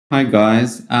Hi,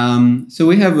 guys. So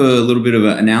we have a little bit of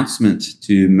an announcement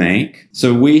to make.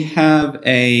 So we have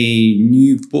a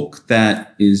new book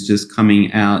that is just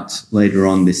coming out later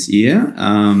on this year.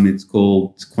 It's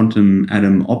called Quantum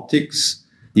Atom Optics,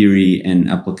 Theory and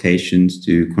Applications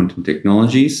to Quantum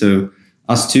Technology. So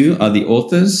us two are the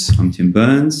authors. I'm Tim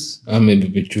Byrnes. I'm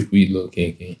Ebubechukwu,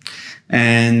 Ilo-Okeke.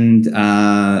 And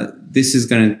this is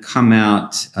going to come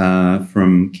out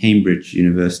from Cambridge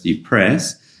University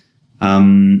Press.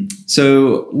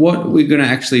 So what we're going to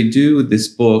actually do with this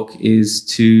book is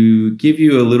to give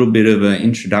you a little bit of an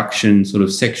introduction, sort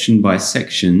of section by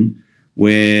section,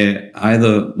 where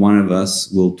either one of us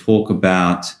will talk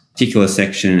about a particular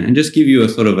section and just give you a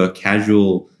sort of a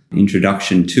casual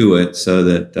introduction to it so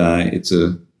that it's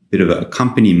a bit of an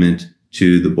accompaniment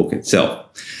to the book itself.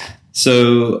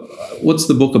 So what's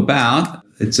the book about?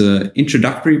 It's an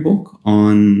introductory book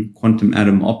on quantum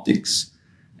atom optics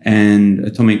and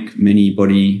atomic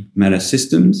many-body matter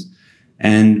systems.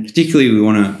 And particularly, we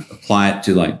want to apply it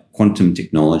to like quantum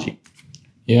technology.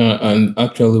 Yeah, and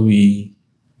actually,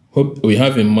 we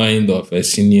have in mind of a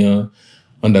senior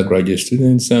undergraduate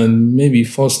students and maybe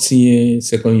first year,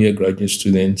 second year graduate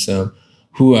students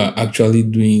who are actually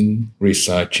doing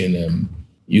research in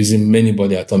using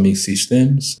many-body atomic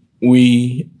systems.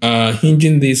 We are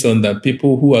hinging this on the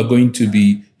people who are going to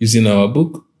be using our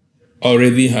book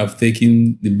already have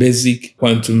taken the basic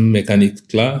quantum mechanics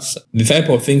class. The type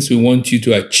of things we want you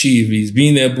to achieve is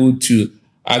being able to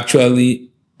actually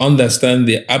understand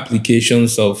the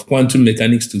applications of quantum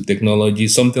mechanics to technology,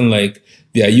 something like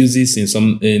their uses in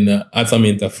atom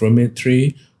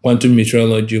interferometry, quantum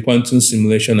metrology, quantum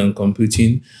simulation and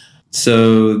computing.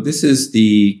 So this is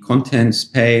the contents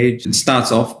page. It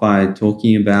starts off by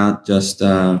talking about just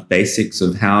basics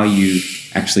of how you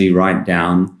actually write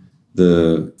down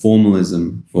the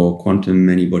formalism for quantum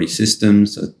many-body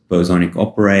systems, so bosonic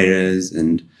operators,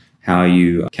 and how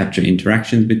you capture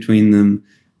interactions between them.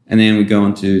 And then we go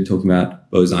on to talk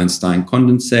about Bose-Einstein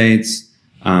condensates.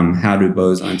 How do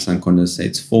Bose-Einstein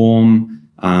condensates form?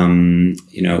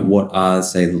 What are,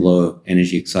 say, the low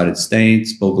energy excited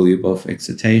states, Bogoliubov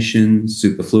excitation,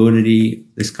 superfluidity,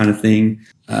 this kind of thing.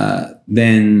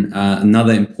 Then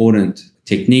another important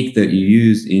technique that you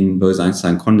use in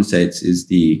Bose-Einstein condensates is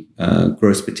the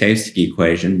Gross-Patevsky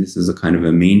equation. This is a kind of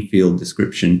a mean field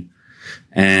description.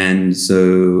 And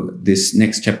so this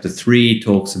next chapter 3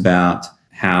 talks about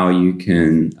how you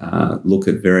can look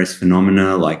at various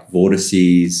phenomena like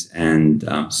vortices and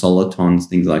solitons,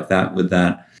 things like that with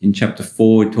that. In chapter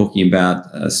 4, we're talking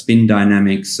about spin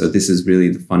dynamics. So this is really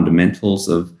the fundamentals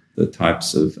of the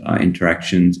types of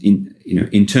interactions,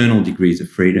 internal degrees of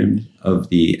freedom of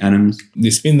the atoms.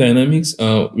 The spin dynamics,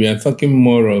 we are talking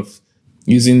more of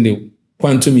using the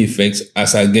quantum effects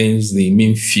as against the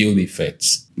mean field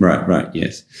effects. Right,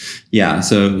 yes. Yeah,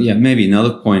 so maybe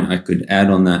another point I could add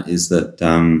on that is that,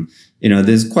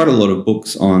 there's quite a lot of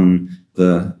books on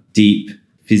the deep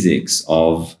physics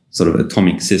of sort of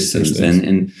atomic systems.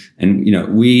 And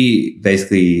we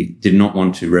basically did not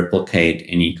want to replicate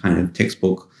any kind of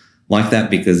textbook like that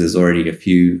because there's already a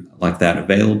few like that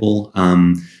available.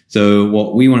 So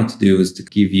what we wanted to do is to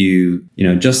give you,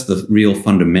 just the real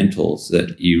fundamentals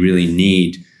that you really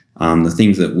need, the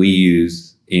things that we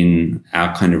use in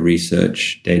our kind of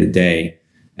research day to day.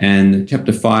 And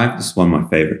chapter 5, this is one of my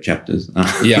favorite chapters.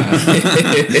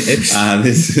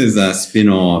 This is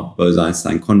spin-or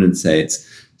Bose-Einstein condensates.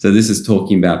 So this is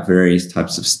talking about various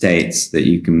types of states that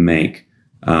you can make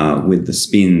with the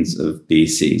spins of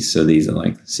BCs. So these are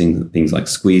like things like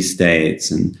squeeze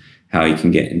states and how you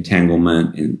can get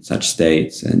entanglement in such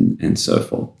states and so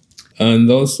forth.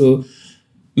 And also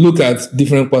look at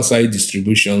different quasi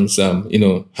distributions,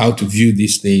 how to view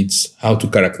these states, how to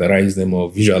characterize them or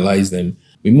visualize them.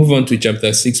 We move on to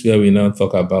chapter 6, where we now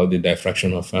talk about the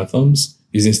diffraction of atoms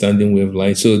using standing wave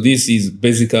light. So this is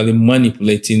basically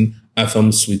manipulating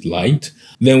atoms with light.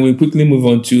 Then we quickly move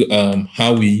on to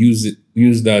how we use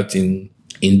that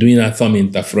in doing atom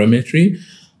interferometry.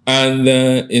 And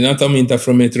in atom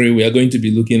interferometry, we are going to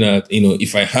be looking at,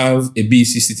 if I have a BEC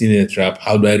sitting in a trap,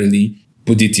 how do I really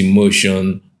put it in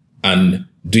motion and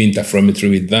do interferometry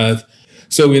with that?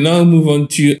 So we now move on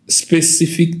to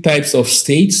specific types of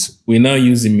states we now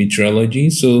use in metrology.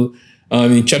 So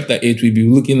in chapter 8, we'll be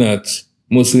looking at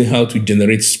mostly how to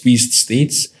generate squeezed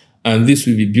states. And this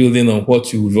will be building on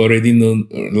what you've already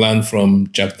learned from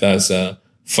chapters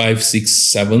 5, 6,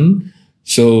 7.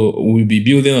 So we'll be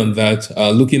building on that,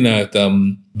 looking at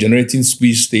generating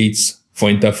squeeze states for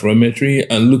interferometry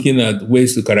and looking at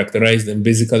ways to characterize them,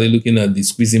 basically looking at the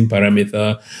squeezing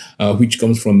parameter, which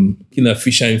comes from looking at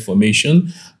Fisher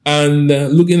information, and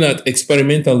looking at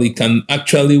experimentally,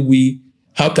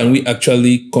 how can we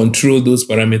actually control those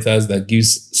parameters that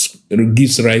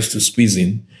gives rise to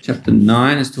squeezing. Chapter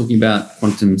 9 is talking about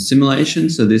quantum simulation.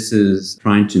 So this is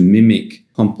trying to mimic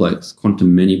complex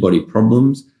quantum many-body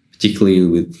problems, particularly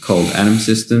with cold atom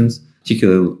systems.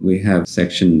 Particularly, we have a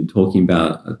section talking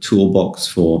about a toolbox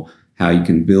for how you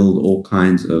can build all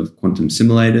kinds of quantum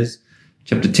simulators.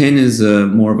 Chapter 10 is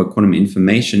more of a quantum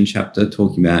information chapter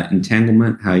talking about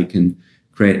entanglement, how you can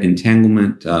create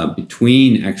entanglement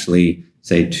between actually,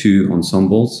 say, two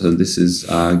ensembles. So this is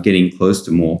getting close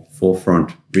to more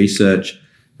forefront research.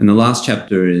 And the last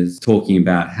chapter is talking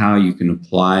about how you can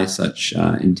apply such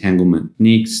entanglement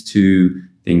techniques to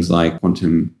things like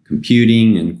quantum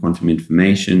computing and quantum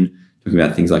information, talking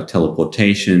about things like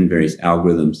teleportation, various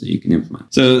algorithms that you can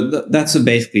implement. So that's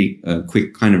basically a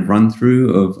quick kind of run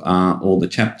through of all the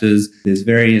chapters. There's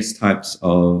various types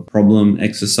of problem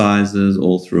exercises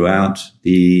all throughout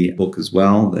the book as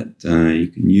well that you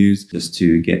can use just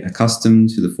to get accustomed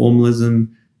to the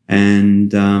formalism.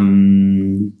 And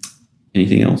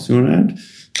anything else you want to add?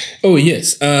 Oh,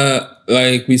 yes.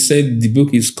 Like we said, the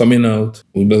book is coming out,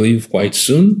 we believe, quite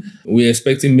soon. We're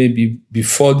expecting maybe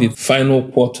before the final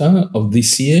quarter of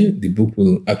this year, the book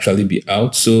will actually be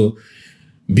out. So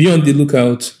be on the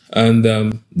lookout and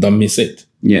don't miss it.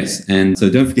 Yes. And so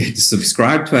don't forget to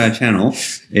subscribe to our channel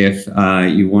if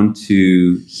you want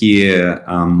to hear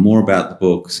more about the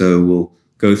book. So we'll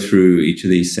go through each of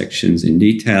these sections in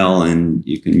detail, and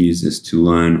you can use this to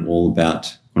learn all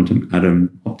about quantum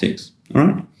atom optics. All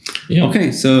right. Yeah.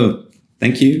 Okay. So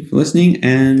thank you for listening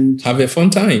and have a fun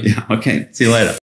time. Yeah. Okay. See you later.